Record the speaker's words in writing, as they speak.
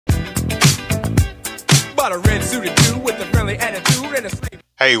But a red suited dude with a friendly attitude and a sleep.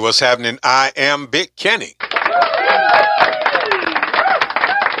 Hey, what's happening? I am Big Kenny.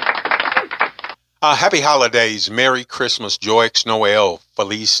 Happy holidays. Merry Christmas. Joyeux Noel.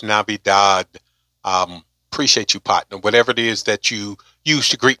 Feliz Navidad. Appreciate you, partner. Whatever it is that you use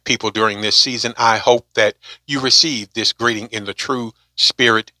to greet people during this season, I hope that you receive this greeting in the true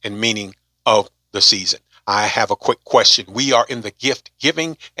spirit and meaning of the season. I have a quick question. We are in the gift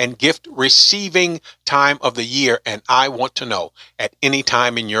giving and gift receiving time of the year, and I want to know, at any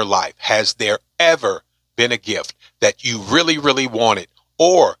time in your life, has there ever been a gift that you really, really wanted,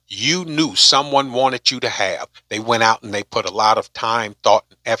 or you knew someone wanted you to have? They went out and they put a lot of time, thought,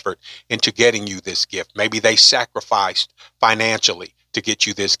 and effort into getting you this gift. Maybe they sacrificed financially to get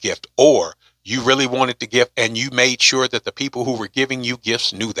you this gift, or you really wanted the gift and you made sure that the people who were giving you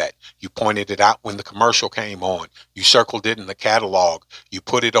gifts knew that. You pointed it out when the commercial came on. You circled it in the catalog. You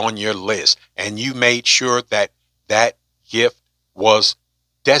put it on your list, and you made sure that that gift was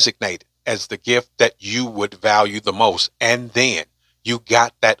designated as the gift that you would value the most. And then you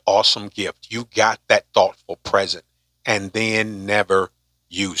got that awesome gift. You got that thoughtful present, and then never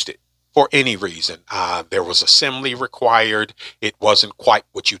used it for any reason. There was assembly required. It wasn't quite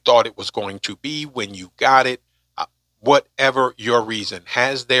what you thought it was going to be when you got it. Whatever your reason,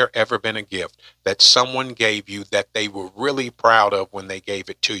 has there ever been a gift that someone gave you that they were really proud of when they gave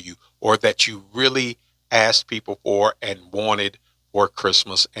it to you, or that you really asked people for and wanted for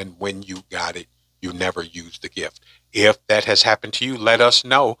Christmas, and when you got it, you never used the gift? If that has happened to you, let us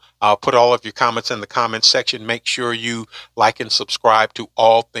know. Put all of your comments in the comments section. Make sure you like and subscribe to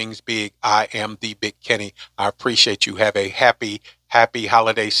All Things Big. I am the Big Kenny. I appreciate you. Have a happy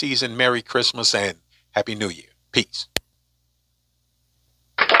holiday season. Merry Christmas and Happy New Year. Peace.